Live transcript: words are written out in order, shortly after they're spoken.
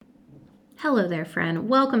Hello there, friend.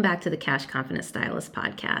 Welcome back to the Cash Confident Stylist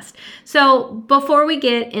podcast. So, before we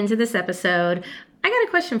get into this episode, I got a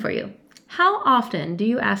question for you. How often do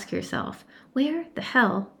you ask yourself, where the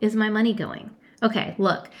hell is my money going? Okay,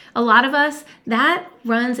 look, a lot of us, that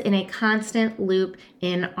runs in a constant loop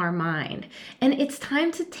in our mind. And it's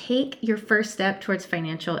time to take your first step towards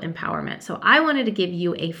financial empowerment. So I wanted to give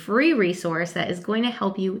you a free resource that is going to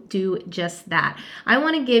help you do just that. I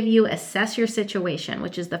want to give you Assess Your Situation,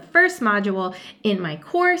 which is the first module in my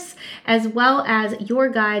course, as well as your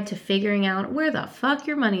guide to figuring out where the fuck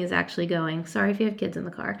your money is actually going. Sorry if you have kids in the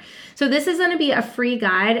car. So this is going to be a free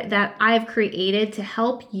guide that I've created to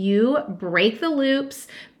help you break the loops,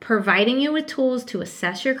 providing you with tools to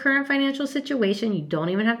assess your current financial situation. You don't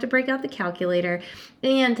even have to break out the calculator,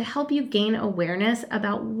 and to help you gain awareness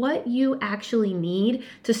about what you actually need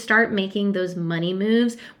to start making those money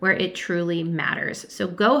moves where it truly matters. So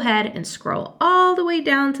go ahead and scroll all the way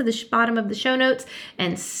down to the bottom of the show notes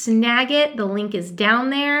and snag it. The link is down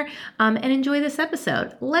there, and enjoy this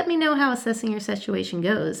episode. Let me know how assessing your situation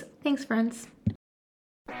goes. Thanks, friends.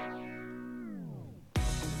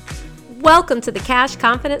 Welcome to the Cash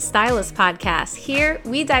Confident Stylist podcast. Here,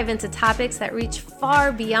 we dive into topics that reach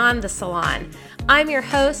far beyond the salon. I'm your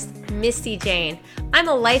host, Misty Jane. I'm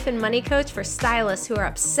a life and money coach for stylists who are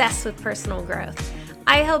obsessed with personal growth.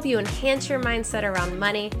 I help you enhance your mindset around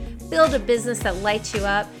money, build a business that lights you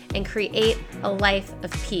up, and create a life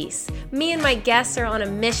of peace. Me and my guests are on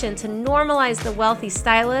a mission to normalize the wealthy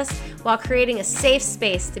stylist while creating a safe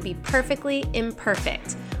space to be perfectly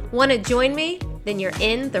imperfect. Want to join me? Then you're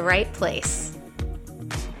in the right place.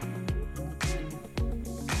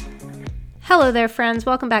 Hello there, friends.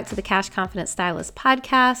 Welcome back to the Cash Confident Stylist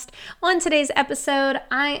podcast. On today's episode,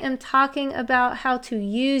 I am talking about how to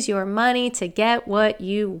use your money to get what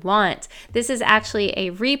you want. This is actually a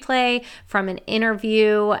replay from an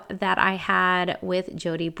interview that I had with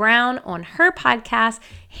Jody Brown on her podcast,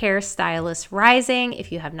 Hairstylist Rising.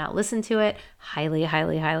 If you have not listened to it,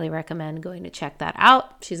 highly recommend going to check that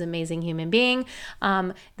out. She's an amazing human being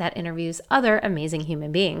that interviews other amazing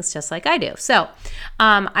human beings just like I do. So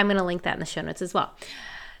I'm going to link that in the show notes as well.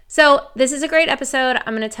 So this is a great episode.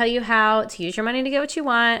 I'm going to tell you how to use your money to get what you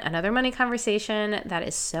want, another money conversation that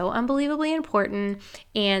is so unbelievably important.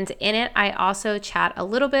 And in it, I also chat a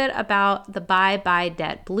little bit about the Buy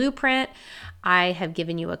Debt Blueprint. I have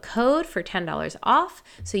given you a code for $10 off,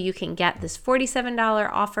 so you can get this $47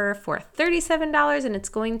 offer for $37, and it's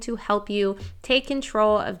going to help you take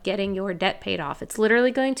control of getting your debt paid off. It's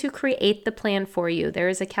literally going to create the plan for you. There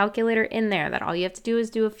is a calculator in there that all you have to do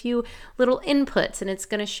is do a few little inputs, and it's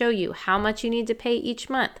going to show you how much you need to pay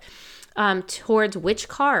each month. Towards which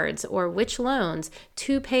cards or which loans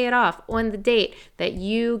to pay it off on the date that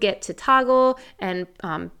you get to toggle and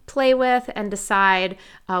play with and decide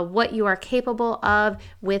what you are capable of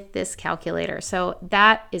with this calculator. So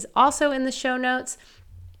that is also in the show notes.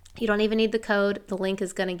 You don't even need the code. The link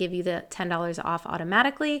is going to give you the $10 off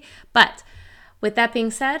automatically. But with that being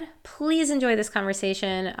said, please enjoy this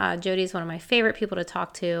conversation. Jody is one of my favorite people to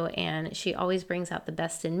talk to, and she always brings out the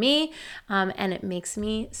best in me, and it makes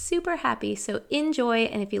me super happy. So enjoy,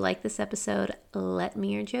 and if you like this episode, let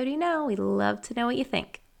me or Jody know. We'd love to know what you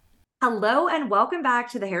think. Hello and welcome back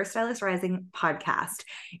to the Hairstylist Rising podcast.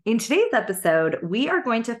 In today's episode, we are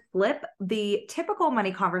going to flip the typical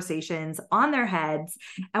money conversations on their heads,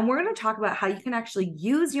 and we're going to talk about how you can actually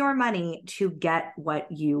use your money to get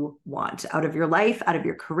what you want out of your life, out of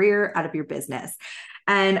your career, out of your business.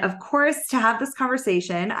 And of course, to have this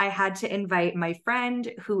conversation, I had to invite my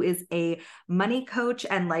friend who is a money coach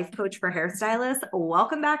and life coach for hairstylists.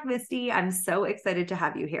 Welcome back, Misty. I'm so excited to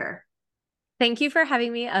have you here. Thank you for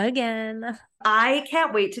having me again. I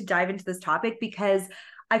can't wait to dive into this topic because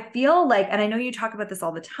I feel like, and I know you talk about this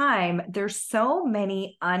all the time, there's so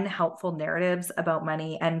many unhelpful narratives about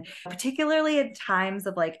money, and particularly at times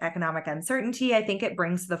of like economic uncertainty, I think it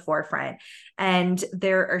brings to the forefront. And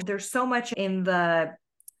there's so much in the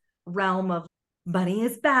realm of money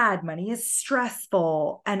is bad, money is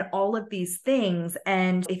stressful, and all of these things.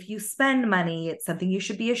 And if you spend money, it's something you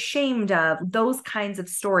should be ashamed of. Those kinds of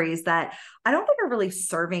stories that I don't think are really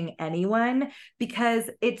serving anyone, because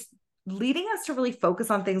it's leading us to really focus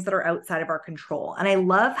on things that are outside of our control. And I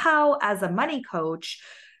love how, as a money coach,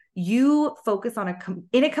 you focus on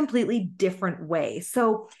in a completely different way.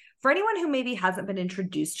 So for anyone who maybe hasn't been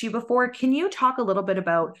introduced to you before, can you talk a little bit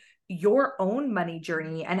about your own money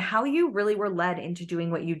journey and how you really were led into doing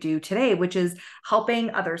what you do today, which is helping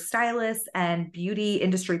other stylists and beauty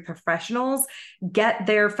industry professionals get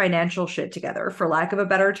their financial shit together, for lack of a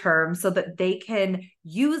better term, so that they can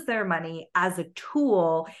use their money as a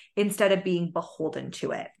tool instead of being beholden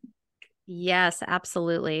to it? Yes,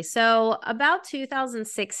 absolutely. So, about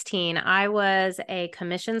 2016, I was a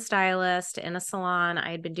commission stylist in a salon.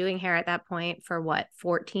 I had been doing hair at that point for what,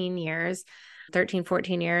 14 years, 13,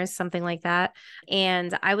 14 years, something like that.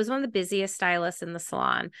 And I was one of the busiest stylists in the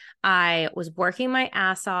salon. I was working my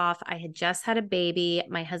ass off. I had just had a baby.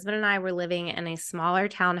 My husband and I were living in a smaller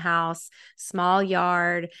townhouse, small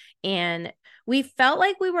yard, and we felt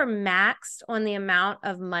like we were maxed on the amount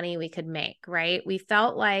of money we could make, right? We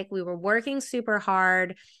felt like we were working super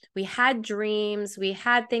hard. We had dreams. We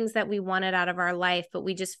had things that we wanted out of our life, but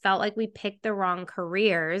we just felt like we picked the wrong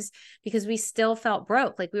careers because we still felt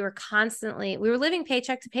broke. Like we were living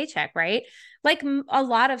paycheck to paycheck, right? Like a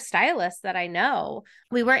lot of stylists that I know,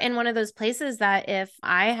 we were in one of those places that if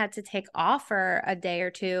I had to take off for a day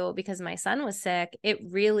or two because my son was sick, it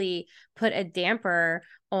really put a damper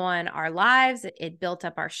on our lives. It built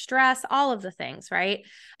up our stress, all of the things, right?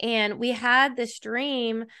 And we had this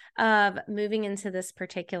dream of moving into this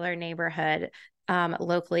particular neighborhood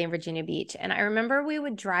locally in Virginia Beach. And I remember we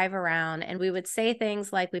would drive around and we would say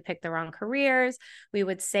things like we picked the wrong careers. We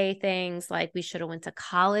would say things like we should have went to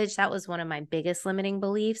college. That was one of my biggest limiting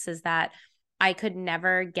beliefs, is that I could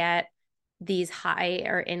never get these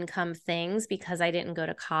higher income things because I didn't go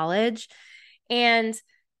to college. And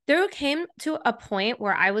there came to a point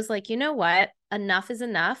where I was like, you know what? Enough is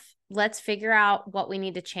enough. Let's figure out what we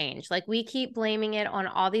need to change. Like, we keep blaming it on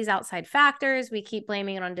all these outside factors. We keep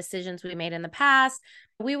blaming it on decisions we made in the past.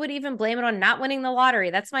 We would even blame it on not winning the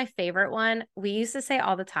lottery. That's my favorite one. We used to say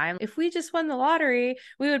all the time, if we just won the lottery,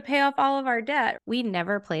 we would pay off all of our debt. We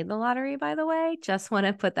never played the lottery, by the way. Just want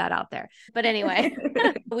to put that out there. But anyway,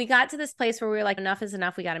 we got to this place where we were like, enough is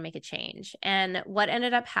enough. We got to make a change. And what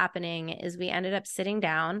ended up happening is we ended up sitting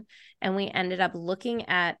down and we ended up looking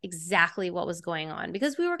at exactly what was going on,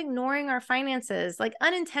 because we were ignoring our finances, like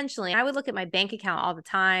unintentionally. I would look at my bank account all the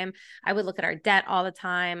time. I would look at our debt all the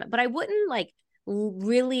time, but I wouldn't like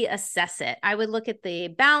really assess it. I would look at the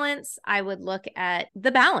balance. I would look at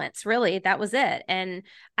the balance. Really, that was it. And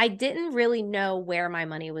I didn't really know where my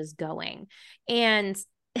money was going. And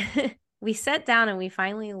we sat down and we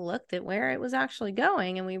finally looked at where it was actually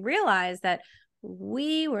going. And we realized that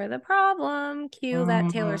we were the problem. Cue that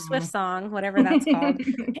Taylor Swift song, whatever that's called.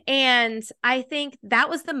 And I think that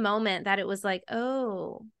was the moment that it was like,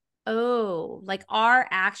 like our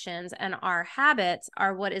actions and our habits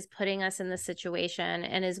are what is putting us in this situation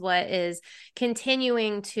and is what is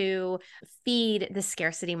continuing to feed the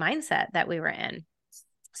scarcity mindset that we were in.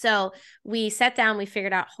 So we sat down, we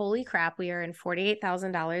figured out, holy crap, we are in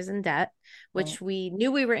 $48,000 in debt, which we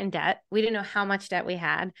knew we were in debt. We didn't know how much debt we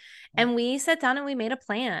had. And we sat down and we made a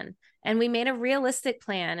plan, and we made a realistic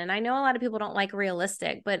plan. And I know a lot of people don't like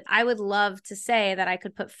realistic, but I would love to say that I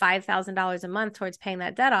could put $5,000 a month towards paying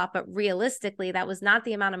that debt off. But realistically, that was not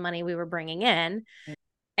the amount of money we were bringing in.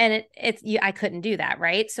 And I couldn't do that.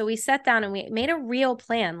 Right. So we sat down and we made a real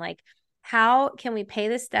plan. Like, how can we pay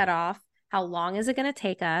this debt off? How long is it going to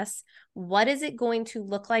take us? What is it going to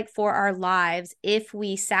look like for our lives if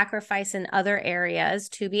we sacrifice in other areas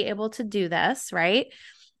to be able to do this, right?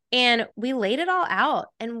 And we laid it all out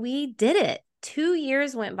and we did it. 2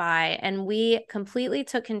 years went by and we completely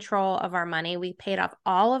took control of our money. We paid off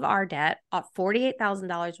all of our debt.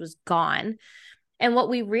 $48,000 was gone. And what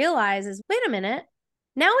we realized is, wait a minute,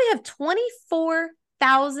 now we have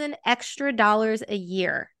 $24,000 extra dollars a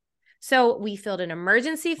year. So we filled an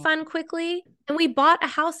emergency fund quickly and we bought a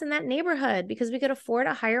house in that neighborhood because we could afford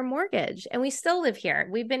a higher mortgage, and we still live here.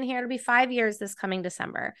 We've been here to be 5 years this coming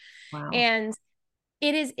December. Wow. And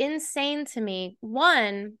it is insane to me,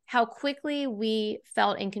 one, how quickly we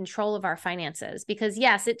felt in control of our finances, because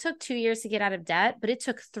yes, it took 2 years to get out of debt, but it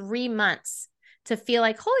took 3 months to feel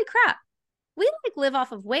like, holy crap, we like live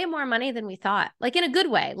off of way more money than we thought, like in a good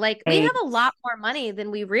way. Like we have a lot more money than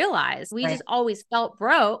we realized. We just always felt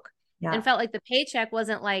broke. Yeah. And felt like the paycheck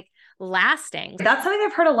wasn't like lasting. That's something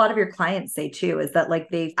I've heard a lot of your clients say too, is that like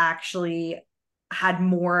they've actually had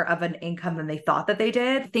more of an income than they thought that they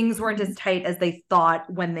did. Things weren't as tight as they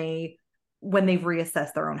thought when they've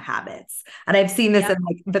reassessed their own habits. And I've seen this in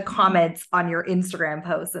like the comments on your Instagram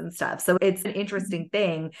posts and stuff. So it's an interesting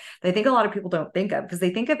thing that I think a lot of people don't think of, because they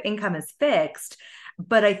think of income as fixed.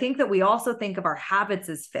 But I think that we also think of our habits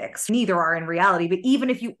as fixed. Neither are in reality. But even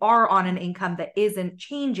if you are on an income that isn't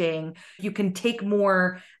changing, you can take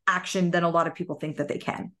more action than a lot of people think that they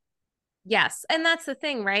can. Yes. And that's the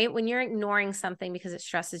thing, right? When you're ignoring something because it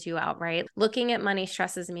stresses you out, right? Looking at money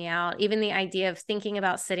stresses me out. Even the idea of thinking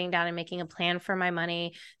about sitting down and making a plan for my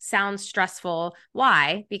money sounds stressful.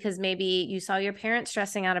 Why? Because maybe you saw your parents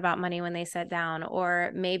stressing out about money when they sat down,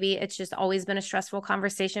 or maybe it's just always been a stressful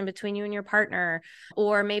conversation between you and your partner,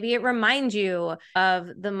 or maybe it reminds you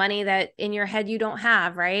of the money that in your head you don't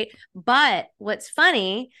have, right? But what's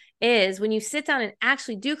funny is when you sit down and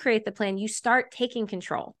actually do create the plan, you start taking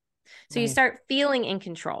control. So you start feeling in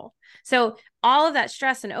control. So all of that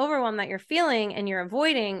stress and overwhelm that you're feeling and you're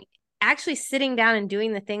avoiding, actually sitting down and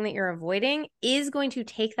doing the thing that you're avoiding is going to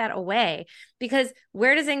take that away. Because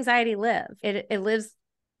where does anxiety live? It lives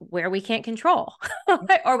where we can't control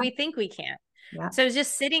or we think we can't. Yeah. So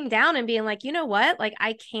just sitting down and being like, you know what? Like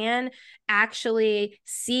I can actually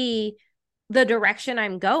see the direction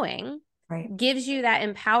I'm going. Right. Gives you that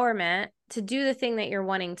empowerment to do the thing that you're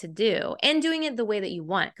wanting to do and doing it the way that you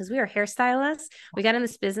want. Because we are hairstylists. We got in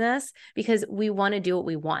this business because we want to do what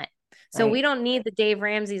we want. So we don't need the Dave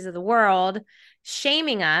Ramseys of the world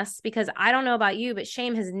shaming us, because I don't know about you, but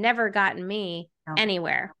shame has never gotten me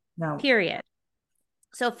anywhere, period.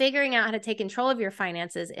 So figuring out how to take control of your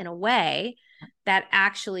finances in a way that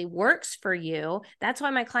actually works for you. That's why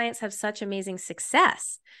my clients have such amazing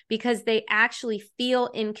success, because they actually feel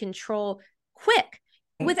in control quick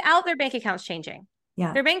without their bank accounts changing.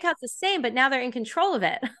 Yeah. Their bank account's the same, but now they're in control of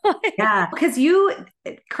it. Yeah. Because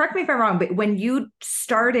correct me if I'm wrong, but when you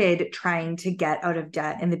started trying to get out of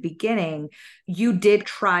debt in the beginning, you did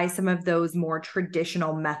try some of those more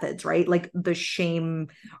traditional methods, right? Like the shame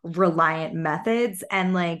reliant methods.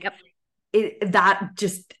 And like, yep.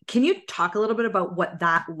 Can you talk a little bit about what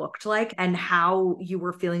that looked like and how you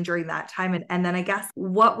were feeling during that time? And then I guess,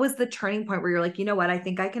 what was the turning point where you're like, you know what, I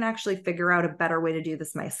think I can actually figure out a better way to do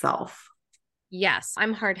this myself? Yes,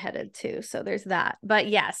 I'm hard-headed too. So there's that. But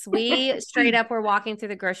yes, we straight up were walking through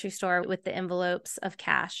the grocery store with the envelopes of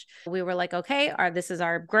cash. We were like, okay, this is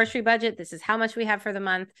our grocery budget. This is how much we have for the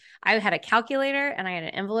month. I had a calculator and I had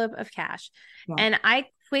an envelope of cash. Yeah. And I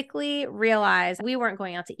quickly realized we weren't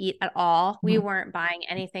going out to eat at all. We weren't buying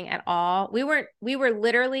anything at all. We were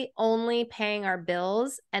literally only paying our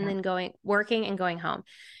bills and then working and going home.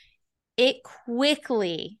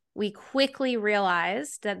 We quickly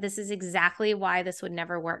realized that this is exactly why this would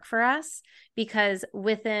never work for us, because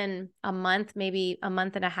within a month, maybe a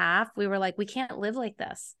month and a half, we were like, we can't live like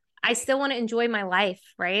this. I still want to enjoy my life,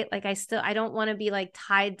 right? Like I don't want to be like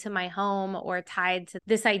tied to my home or tied to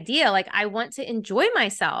this idea. Like I want to enjoy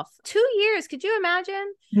myself. 2 years. Could you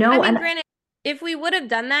imagine? No. I mean, granted, if we would have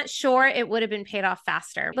done that, sure, it would have been paid off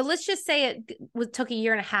faster. But let's just say it took a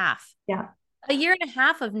year and a half. Yeah. A year and a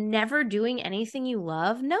half of never doing anything you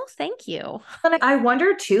love? No, thank you. I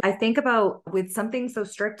wonder too, I think about with something so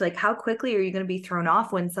strict, like how quickly are you going to be thrown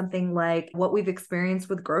off when something like what we've experienced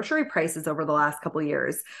with grocery prices over the last couple of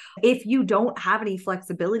years, if you don't have any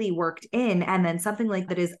flexibility worked in, and then something like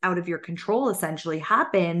that is out of your control essentially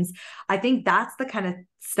happens, I think that's the kind of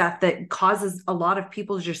stuff that causes a lot of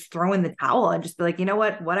people to just throw in the towel and just be like, you know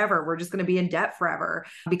what, whatever, we're just going to be in debt forever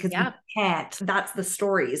because we can't. That's the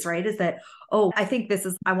stories, right? Is that,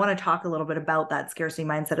 I want to talk a little bit about that scarcity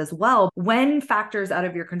mindset as well. When factors out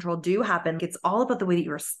of your control do happen, it's all about the way that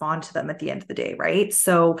you respond to them at the end of the day, right?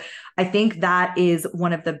 So I think that is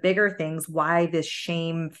one of the bigger things why this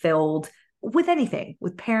shame-filled, with anything,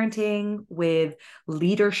 with parenting, with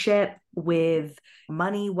leadership, with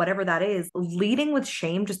money, whatever that is, leading with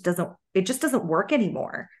shame just doesn't work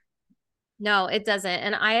anymore. No, it doesn't.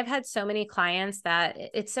 And I have had so many clients that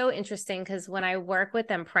it's so interesting, because when I work with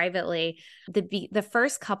them privately, the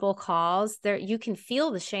first couple calls there, you can feel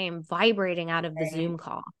the shame vibrating out of the Zoom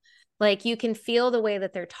call. Like you can feel the way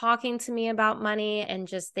that they're talking to me about money, and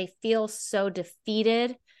just, they feel so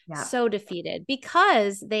defeated. Yeah. So defeated,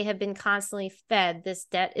 because they have been constantly fed this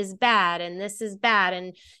debt is bad and this is bad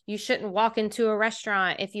and you shouldn't walk into a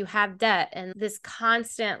restaurant if you have debt, and this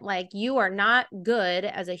constant like, you are not good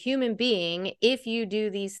as a human being if you do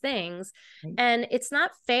these things. Right. And it's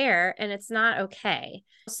not fair and it's not okay.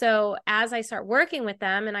 So as I start working with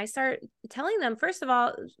them and I start telling them, first of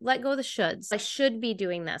all, let go of the shoulds. I should be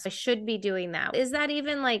doing this. I should be doing that. Is that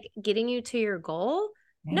even like getting you to your goal?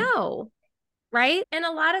 Right. No. Right. And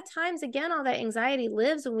a lot of times, again, all that anxiety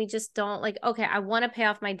lives when we just don't like, okay, I want to pay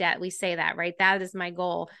off my debt. We say that, right? That is my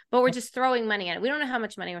goal, but we're just throwing money at it. We don't know how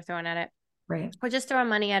much money we're throwing at it. Right. We're just throwing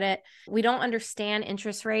money at it. We don't understand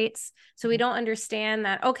interest rates. So we don't understand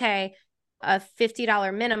that, okay, a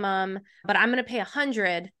 $50 minimum, but I'm going to pay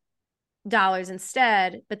 $100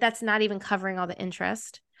 instead, but that's not even covering all the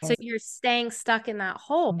interest. So you're staying stuck in that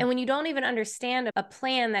hole. And when you don't even understand a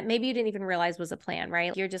plan that maybe you didn't even realize was a plan,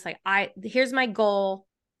 right? You're just like, here's my goal.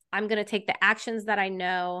 I'm going to take the actions that I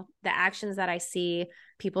know, the actions that I see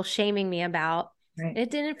people shaming me about. Right.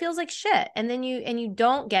 It feels like shit. And then you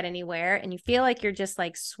don't get anywhere and you feel like you're just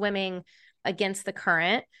like swimming against the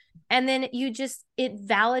current. And then it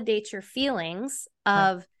validates your feelings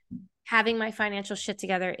of having my financial shit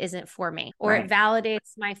together isn't for me, or it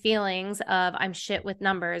validates my feelings of I'm shit with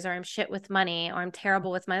numbers, or I'm shit with money, or I'm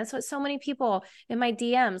terrible with money. That's what so many people in my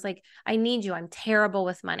DMs, like, I need you. I'm terrible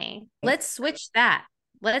with money. Let's switch that.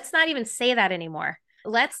 Let's not even say that anymore.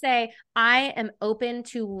 Let's say I am open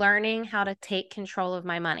to learning how to take control of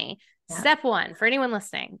my money. Yeah. Step one, for anyone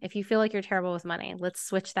listening, if you feel like you're terrible with money, let's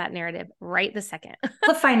switch that narrative right this second.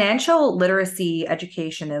 The financial literacy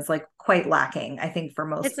education is like quite lacking, I think, for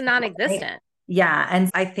most people. It's non-existent. Right? Yeah.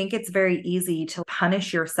 And I think it's very easy to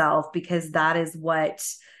punish yourself because that is what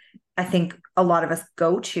I think a lot of us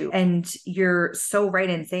go to. And you're so right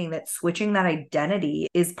in saying that switching that identity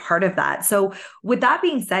is part of that. So with that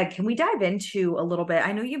being said, can we dive into a little bit?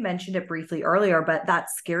 I know you mentioned it briefly earlier, but that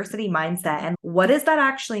scarcity mindset, and what does that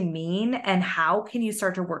actually mean? And how can you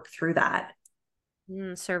start to work through that?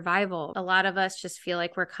 Survival. A lot of us just feel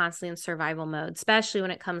like we're constantly in survival mode, especially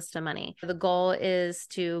when it comes to money. The goal is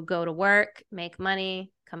to go to work, make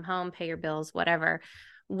money, come home, pay your bills, whatever.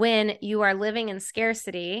 When you are living in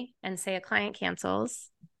scarcity and say a client cancels,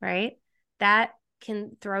 right? That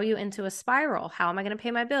can throw you into a spiral. How am I going to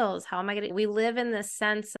pay my bills? We live in this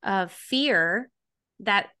sense of fear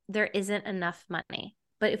that there isn't enough money.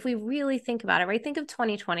 But if we really think about it, right? Think of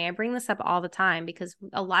 2020. I bring this up all the time because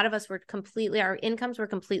a lot of us our incomes were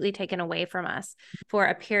completely taken away from us for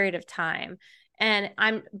a period of time. And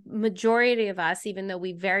majority of us, even though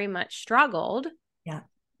we very much struggled,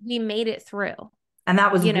 we made it through. And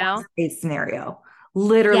that was worst case scenario,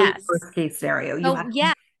 literally worst case scenario.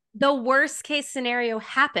 The worst case scenario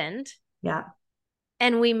happened. Yeah.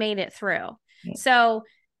 And we made it through. Yeah. So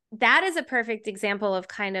that is a perfect example of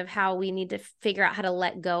kind of how we need to figure out how to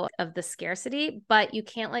let go of the scarcity, but you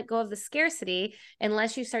can't let go of the scarcity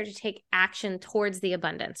unless you start to take action towards the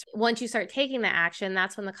abundance. Once you start taking the action,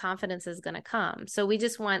 that's when the confidence is going to come. So we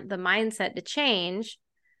just want the mindset to change,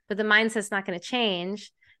 but the mindset's not going to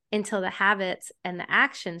change until the habits and the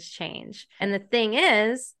actions change. And the thing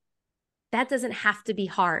is, that doesn't have to be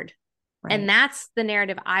hard. Right. And that's the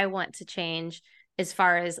narrative I want to change. As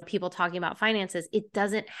far as people talking about finances, it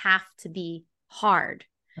doesn't have to be hard.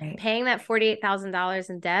 Right. Paying that $48,000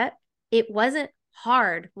 in debt, it wasn't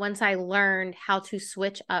hard once I learned how to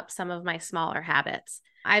switch up some of my smaller habits.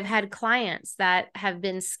 I've had clients that have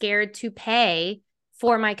been scared to pay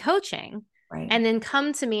for my coaching. Right. And then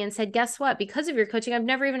come to me and said, guess what? Because of your coaching, I've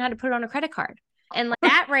never even had to put it on a credit card. And like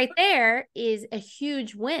that right there is a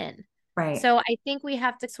huge win. Right. So I think we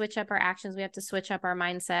have to switch up our actions. We have to switch up our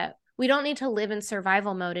mindset. We don't need to live in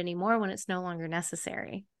survival mode anymore when it's no longer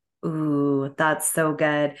necessary. Ooh, that's so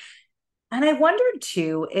good. And I wondered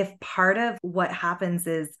too, if part of what happens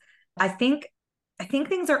is, I think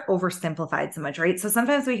things are oversimplified so much, right? So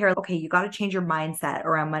sometimes we hear, okay, you got to change your mindset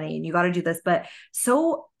around money and you got to do this, but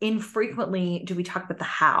so infrequently do we talk about the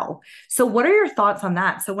how. So what are your thoughts on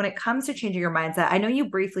that? So when it comes to changing your mindset, I know you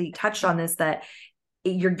briefly touched on this, that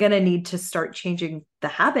you're going to need to start changing the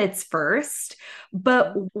habits first,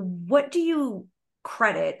 but what do you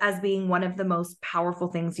credit as being one of the most powerful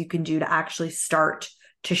things you can do to actually start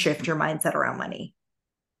to shift your mindset around money?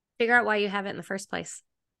 Figure out why you have it in the first place.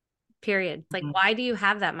 Period. Like, why do you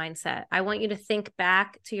have that mindset? I want you to think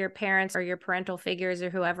back to your parents or your parental figures or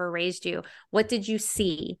whoever raised you. What did you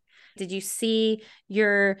see? Did you see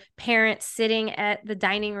your parents sitting at the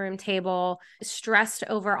dining room table, stressed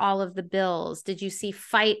over all of the bills? Did you see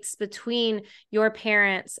fights between your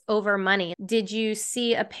parents over money? Did you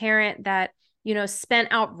see a parent that,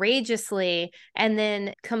 spent outrageously and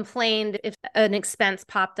then complained if an expense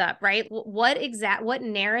popped up, right? What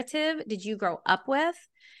narrative did you grow up with?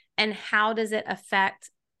 And how does it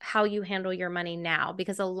affect how you handle your money now?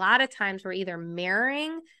 Because a lot of times we're either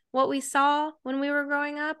mirroring what we saw when we were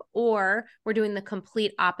growing up, or we're doing the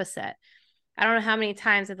complete opposite. I don't know how many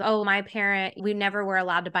times my parent, we never were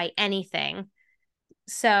allowed to buy anything.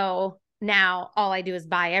 So now all I do is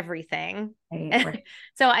buy everything. Right.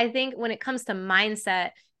 So I think when it comes to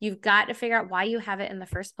mindset, you've got to figure out why you have it in the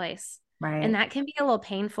first place. Right. And that can be a little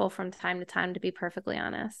painful from time to time, to be perfectly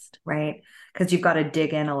honest. Right. Because you've got to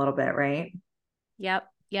dig in a little bit, right? Yep.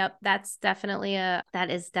 That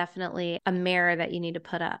is definitely a mirror that you need to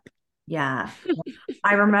put up. Yeah.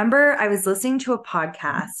 I remember I was listening to a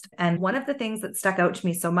podcast, and one of the things that stuck out to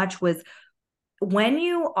me so much was when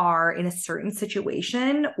you are in a certain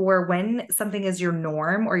situation or when something is your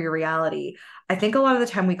norm or your reality, I think a lot of the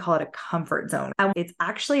time we call it a comfort zone. And it's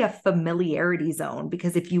actually a familiarity zone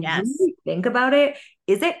because if you Yes. really think about it,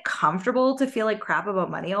 is it comfortable to feel like crap about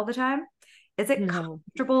money all the time? Is it No.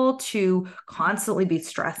 comfortable to constantly be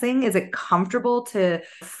stressing? Is it comfortable to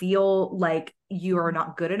feel like you are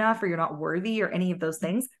not good enough or you're not worthy or any of those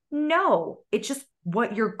things? No, it's just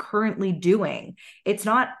what you're currently doing. It's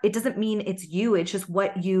not, it doesn't mean it's you. It's just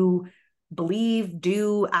what you believe,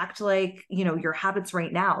 do, act like, your habits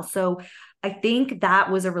right now. So I think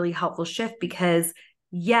that was a really helpful shift because,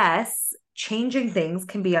 yes, changing things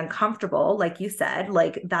can be uncomfortable, like you said,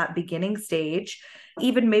 like that beginning stage,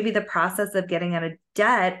 even maybe the process of getting out of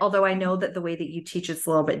debt. Although I know that the way that you teach is a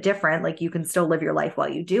little bit different, like you can still live your life while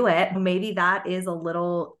you do it. Maybe that is a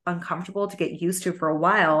little uncomfortable to get used to for a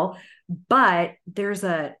while, but there's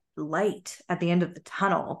a light at the end of the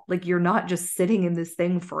tunnel. Like you're not just sitting in this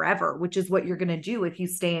thing forever, which is what you're going to do if you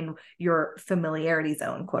stay in your familiarity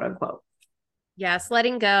zone, quote unquote. Yes,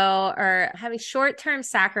 letting go or having short-term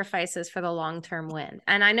sacrifices for the long-term win.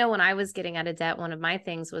 And I know when I was getting out of debt, one of my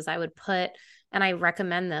things was I would put, and I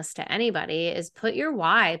recommend this to anybody, is put your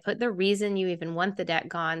why, put the reason you even want the debt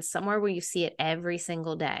gone somewhere where you see it every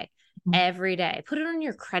single day, every day. Put it on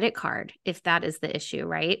your credit card if that is the issue,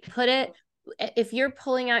 right? Put it, if you're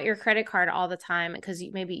pulling out your credit card all the time because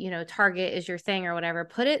maybe, Target is your thing or whatever,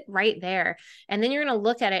 put it right there. And then you're going to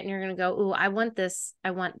look at it and you're going to go, ooh, I want this.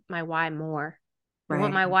 I want my why more. I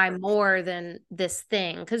want Right. my why more than this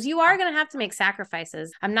thing. Because you are going to have to make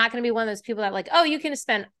sacrifices. I'm not going to be one of those people that like, oh, you can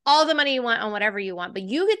spend all the money you want on whatever you want, but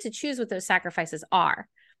you get to choose what those sacrifices are.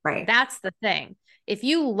 Right. That's the thing. If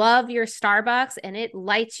you love your Starbucks and it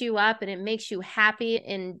lights you up and it makes you happy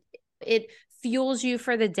and it fuels you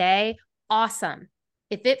for the day, awesome.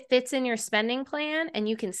 If it fits in your spending plan and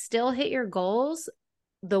you can still hit your goals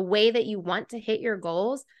the way that you want to hit your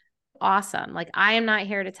goals, awesome. Like I am not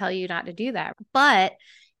here to tell you not to do that. But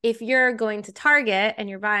if you're going to Target and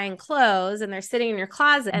you're buying clothes and they're sitting in your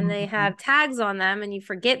closet and they have tags on them and you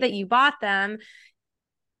forget that you bought them,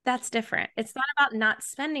 that's different. It's not about not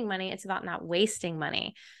spending money. It's about not wasting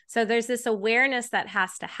money. So there's this awareness that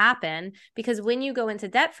has to happen because when you go into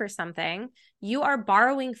debt for something, you are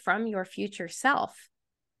borrowing from your future self.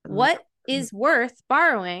 What is worth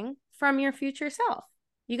borrowing from your future self?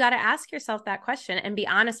 You got to ask yourself that question and be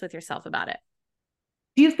honest with yourself about it.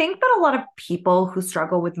 Do you think that a lot of people who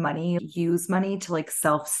struggle with money use money to like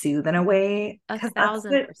self-soothe in a way? Because that's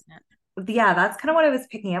 1,000%. yeah, that's kind of what I was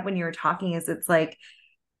picking up when you were talking is it's like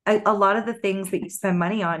a lot of the things that you spend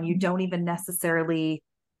money on, you don't even necessarily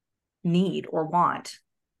need or want.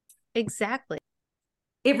 Exactly.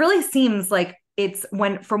 It really seems like it's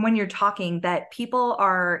when you're talking that people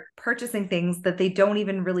are purchasing things that they don't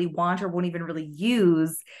even really want or won't even really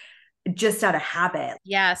use just out of habit.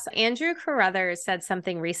 Yes. Andrew Carruthers said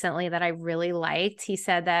something recently that I really liked. He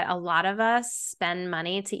said that a lot of us spend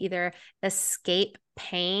money to either escape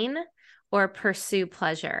pain or pursue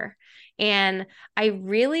pleasure. And I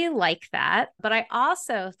really like that. But I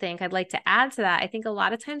also think I'd like to add to that. I think a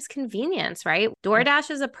lot of times convenience, right?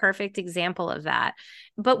 DoorDash is a perfect example of that,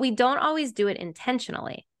 but we don't always do it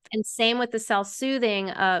intentionally. And same with the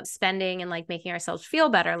self-soothing of spending and like making ourselves feel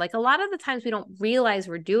better. Like a lot of the times we don't realize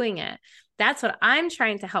we're doing it. That's what I'm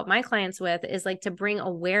trying to help my clients with is like to bring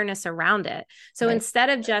awareness around it. So Right. instead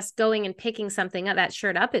of just going and picking something up, that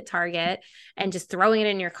shirt up at Target and just throwing it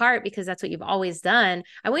in your cart because that's what you've always done,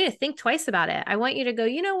 I want you to think twice about it. I want you to go,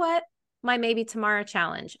 you know what? My maybe tomorrow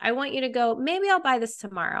challenge. I want you to go, maybe I'll buy this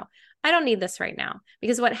tomorrow. I don't need this right now.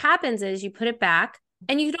 Because what happens is you put it back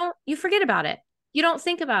and you forget about it. You don't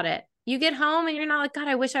think about it. You get home and you're not like, God,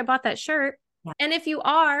 I wish I bought that shirt. Yeah. And if you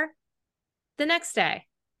are, the next day,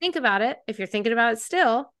 think about it. If you're thinking about it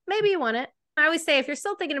still, maybe you want it. I always say, if you're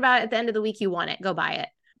still thinking about it at the end of the week, you want it, go buy it.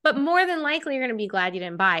 But more than likely, you're going to be glad you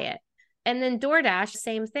didn't buy it. And then DoorDash,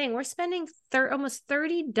 same thing. We're spending almost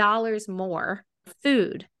 $30 more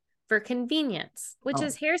food for convenience, which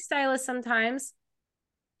is hairstylists sometimes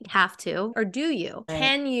have to, or do you? Right.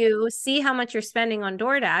 Can you see how much you're spending on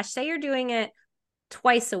DoorDash? Say you're doing it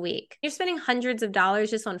twice a week. You're spending hundreds of dollars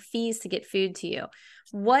just on fees to get food to you.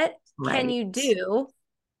 What can you do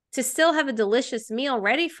to still have a delicious meal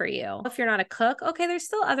ready for you? If you're not a cook, okay, there's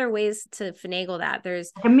still other ways to finagle that.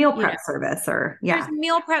 There's like a meal prep service there's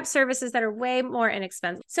meal prep services that are way more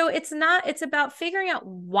inexpensive. So it's about figuring out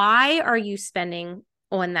why are you spending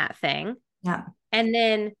on that thing? Yeah. And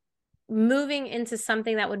then moving into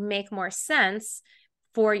something that would make more sense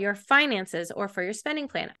for your finances or for your spending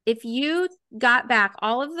plan. If you got back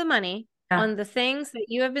all of the money on the things that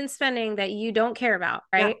you have been spending that you don't care about,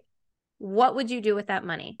 right? what would you do with that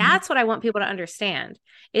money? That's what I want people to understand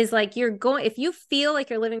is like if you feel like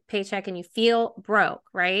you're living paycheck and you feel broke,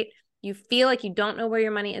 right? You feel like you don't know where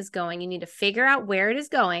your money is going. You need to figure out where it is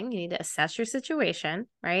going. You need to assess your situation,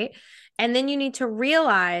 right? And then you need to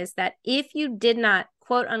realize that if you did not,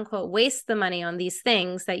 quote unquote, waste the money on these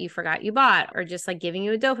things that you forgot you bought, or just like giving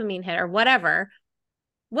you a dopamine hit or whatever,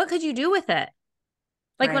 what could you do with it?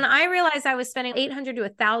 Like when I realized I was spending $800 to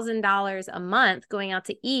 $1,000 a month going out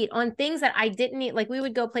to eat on things that I didn't eat, like we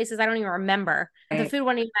would go places I don't even remember. The food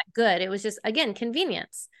wasn't even that good. It was just, again,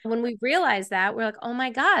 convenience. When we realized that, we're like, oh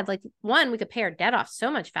my God, like one, we could pay our debt off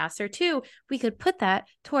so much faster. Two, we could put that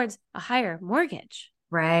towards a higher mortgage.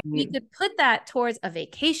 Right. We could put that towards a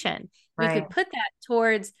vacation. We could put that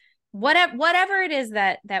towards whatever it is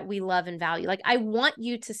that we love and value. Like I want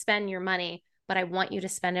you to spend your money, but I want you to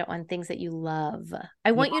spend it on things that you love.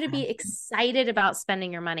 I want you to be excited about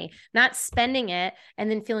spending your money, not spending it and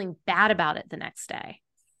then feeling bad about it the next day.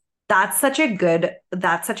 That's such a good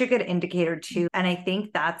indicator too. And I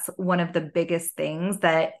think that's one of the biggest things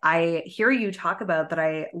that I hear you talk about that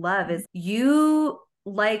I love is you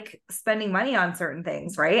like spending money on certain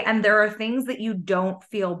things, right? And there are things that you don't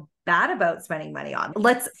feel bad about spending money on.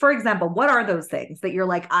 For example, what are those things that you're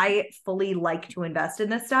like, I fully like to invest in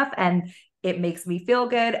this stuff and it makes me feel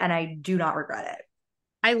good and I do not regret it?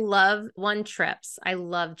 I love trips. I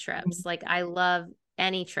love trips. Like I love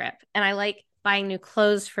any trip. And I like buying new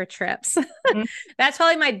clothes for trips. That's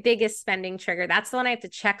probably my biggest spending trigger. That's the one I have to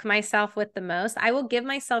check myself with the most. I will give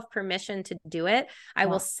myself permission to do it. I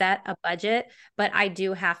will set a budget, but I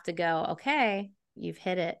do have to go, okay, you've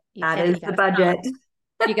hit it. That is the budget.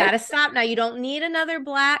 You got to stop now. You don't need another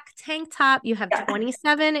black tank top. You have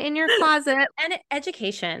 27 in your closet. And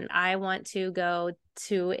education. I want to go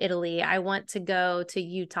to Italy. I want to go to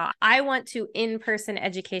Utah. I want to in-person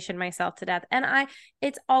education myself to death. And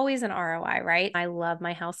it's always an ROI, right? I love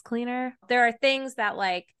my house cleaner. There are things that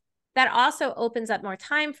also opens up more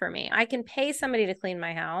time for me. I can pay somebody to clean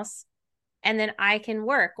my house and then I can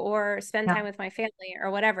work or spend time with my family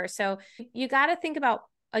or whatever. So you got to think about,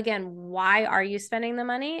 again, why are you spending the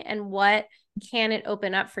money and what can it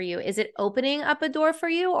open up for you? Is it opening up a door for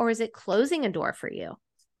you or is it closing a door for you?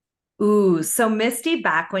 Ooh, so Misty,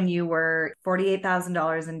 back when you were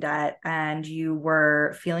 $48,000 in debt and you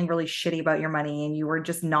were feeling really shitty about your money and you were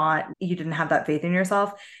just you didn't have that faith in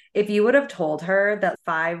yourself. If you would have told her that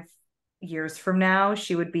 5 years from now,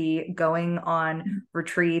 she would be going on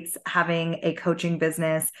retreats, having a coaching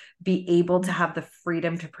business, be able to have the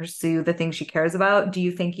freedom to pursue the things she cares about, do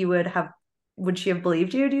you think would she have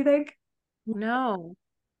believed you, do you think? No,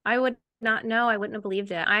 I would not know. I wouldn't have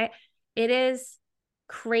believed it. It is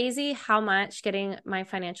crazy how much getting my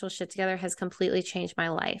financial shit together has completely changed my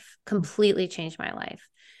life,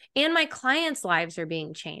 And my clients' lives are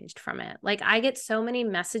being changed from it. Like I get so many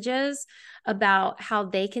messages about how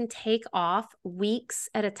they can take off weeks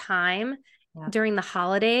at a time during the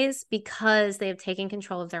holidays because they've taken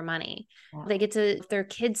control of their money. They get to, if their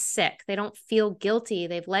kid's sick, they don't feel guilty.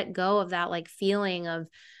 They've let go of that like feeling of,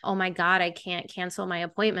 oh my God, I can't cancel my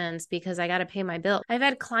appointments because I got to pay my bill. I've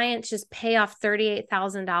had clients just pay off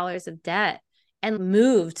 $38,000 of debt and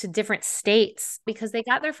move to different states because they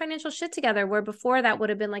got their financial shit together, where before that would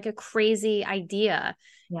have been like a crazy idea.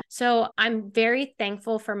 So I'm very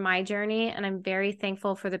thankful for my journey, and I'm very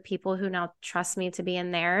thankful for the people who now trust me to be in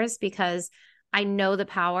theirs, because I know the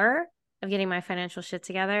power of getting my financial shit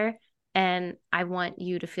together. And I want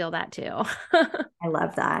you to feel that too. I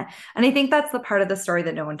love that. And I think that's the part of the story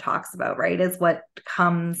that no one talks about, right? Is what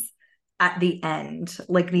comes at the end,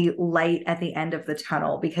 like the light at the end of the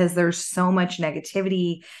tunnel, because there's so much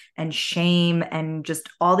negativity and shame and just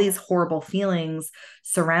all these horrible feelings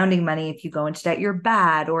surrounding money. If you go into debt, you're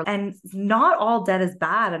bad, and not all debt is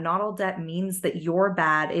bad, and not all debt means that you're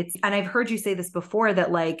bad. And I've heard you say this before,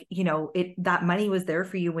 that that money was there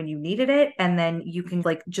for you when you needed it. And then you can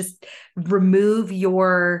just remove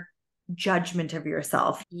your judgment of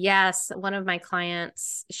yourself. Yes. One of my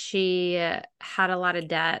clients, she had a lot of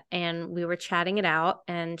debt and we were chatting it out,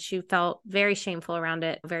 and she felt very shameful around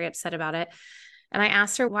it, very upset about it. And I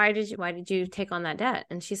asked her, why did you take on that debt?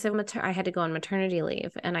 And she said, I had to go on maternity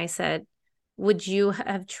leave. And I said, would you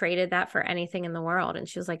have traded that for anything in the world? And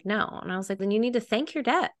she was like, no. And I was like, then you need to thank your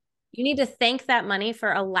debt. You need to thank that money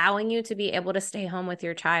for allowing you to be able to stay home with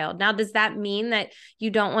your child. Now, does that mean that you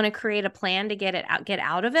don't want to create a plan to get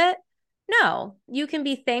out of it? No, you can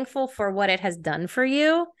be thankful for what it has done for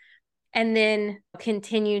you and then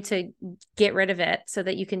continue to get rid of it so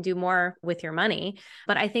that you can do more with your money.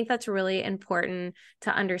 But I think that's really important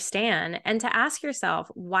to understand and to ask yourself,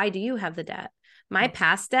 why do you have the debt? My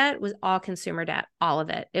past debt was all consumer debt, all of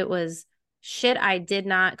it. It was shit I could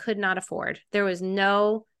not afford. There was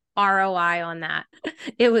no ROI on that.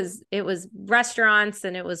 It was restaurants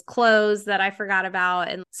and it was clothes that I forgot about.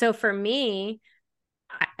 And so for me,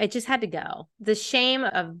 I just had to go. The shame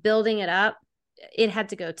of building it up, it had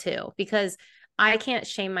to go too, because I can't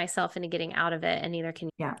shame myself into getting out of it, and neither can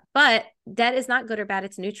you. Yeah. But debt is not good or bad.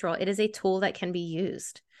 It's neutral. It is a tool that can be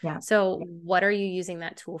used. Yeah. So what are you using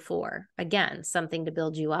that tool for? Again, something to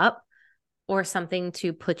build you up or something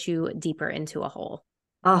to put you deeper into a hole.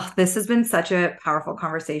 Oh, this has been such a powerful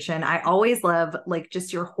conversation. I always love like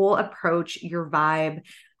just your whole approach, your vibe.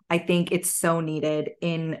 I think it's so needed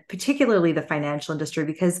in particularly the financial industry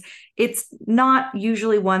because it's not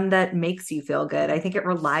usually one that makes you feel good. I think it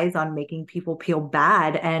relies on making people feel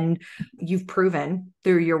bad. And you've proven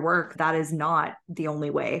through your work that is not the only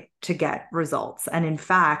way to get results. And in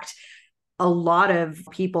fact, a lot of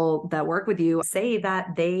people that work with you say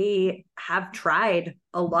that they have tried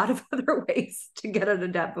a lot of other ways to get out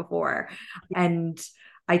of debt before. And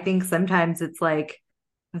I think sometimes it's like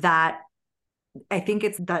that. I think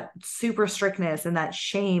it's that super strictness and that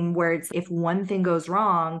shame where it's if one thing goes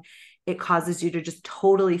wrong, it causes you to just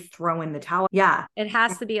totally throw in the towel. Yeah. It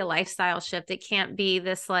has to be a lifestyle shift. It can't be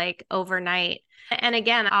this like overnight. And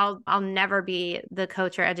again, I'll never be the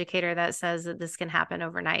coach or educator that says that this can happen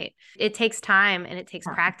overnight. It takes time and it takes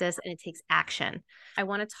practice and it takes action. I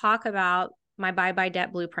want to talk about my Bye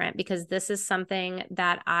Debt Blueprint because this is something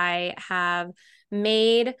that I have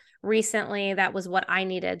made recently that was what I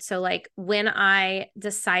needed. So like when I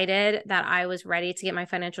decided that I was ready to get my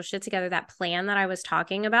financial shit together, that plan that I was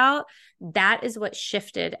talking about, that is what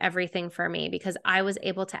shifted everything for me because I was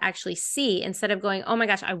able to actually see instead of going, oh my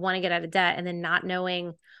gosh, I want to get out of debt and then not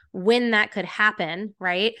knowing when that could happen,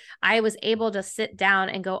 right? I was able to sit down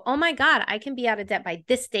and go, oh my God, I can be out of debt by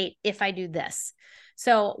this date if I do this.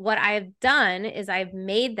 So what I've done is I've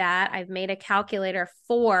made a calculator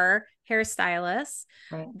for hairstylists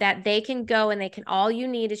that they can go and all you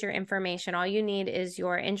need is your information. All you need is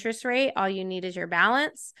your interest rate. All you need is your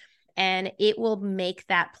balance, and it will make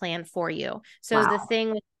that plan for you. So the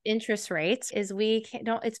thing with interest rates is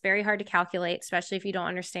it's very hard to calculate, especially if you don't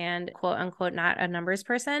understand, quote unquote, not a numbers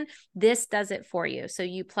person. This does it for you. So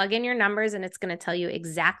you plug in your numbers and it's going to tell you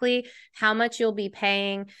exactly how much you'll be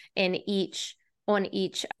paying on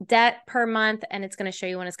each debt per month. And it's going to show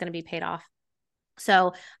you when it's going to be paid off.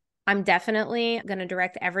 So I'm definitely going to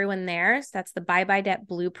direct everyone there. So that's the Bye Debt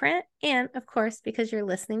Blueprint. And of course, because you're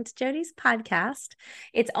listening to Jody's podcast,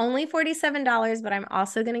 it's only $47, but I'm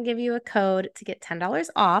also going to give you a code to get $10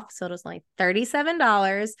 off. So it was only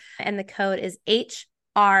 $37. And the code is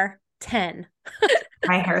HR10.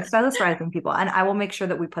 My hairstylist rising people. And I will make sure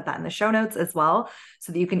that we put that in the show notes as well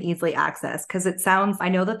so that you can easily access. Because I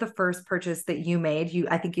know that the first purchase that you made,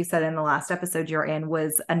 I think you said in the last episode you're in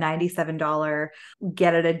was a $97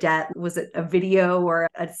 get out of debt. Was it a video or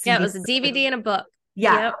a CD? Yeah, it was a DVD and a book.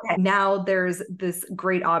 Yeah. Yep. Okay. Now there's this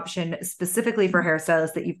great option specifically for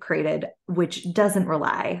hairstylists that you've created, which doesn't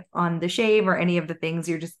rely on the shave or any of the things.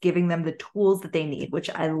 You're just giving them the tools that they need, which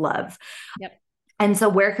I love. Yep. And so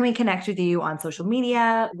where can we connect with you on social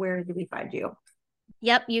media? Where do we find you?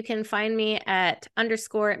 Yep. You can find me at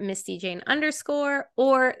 _MistyJane_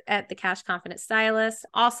 or at the Cash Confident Stylist.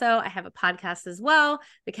 Also, I have a podcast as well,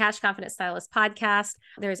 the Cash Confident Stylist podcast.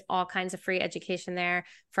 There's all kinds of free education there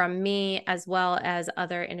from me as well as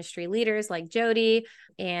other industry leaders like Jody,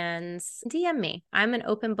 and DM me. I'm an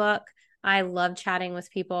open book. I love chatting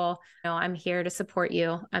with people. I'm here to support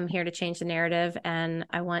you. I'm here to change the narrative, and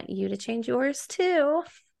I want you to change yours too.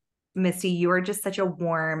 Misty, you are just such a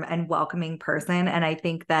warm and welcoming person. And I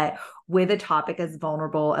think that with a topic as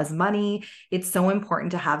vulnerable as money, it's so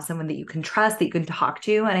important to have someone that you can trust, that you can talk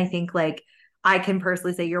to. And I think I can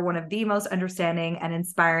personally say you're one of the most understanding and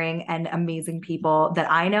inspiring and amazing people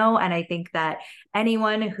that I know. And I think that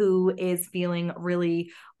anyone who is feeling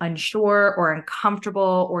really unsure or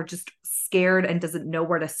uncomfortable or just scared and doesn't know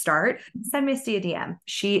where to start, send Misty a DM.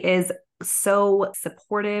 She is so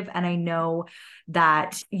supportive. And I know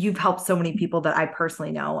that you've helped so many people that I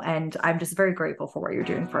personally know. And I'm just very grateful for what you're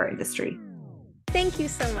doing for our industry. Thank you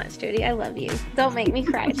so much, Jody. I love you. Don't make me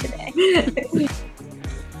cry today.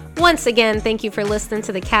 Once again, thank you for listening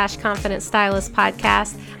to the Cash Confident Stylist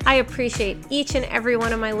podcast. I appreciate each and every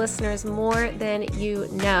one of my listeners more than you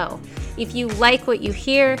know. If you like what you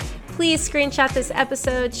hear, please screenshot this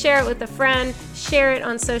episode, share it with a friend, share it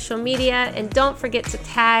on social media, and don't forget to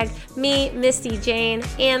tag me, Misty Jane,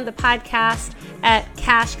 and the podcast at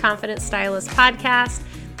Cash Confident Stylist Podcast.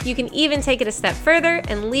 You can even take it a step further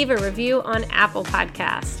and leave a review on Apple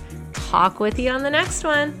Podcasts. Talk with you on the next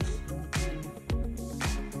one.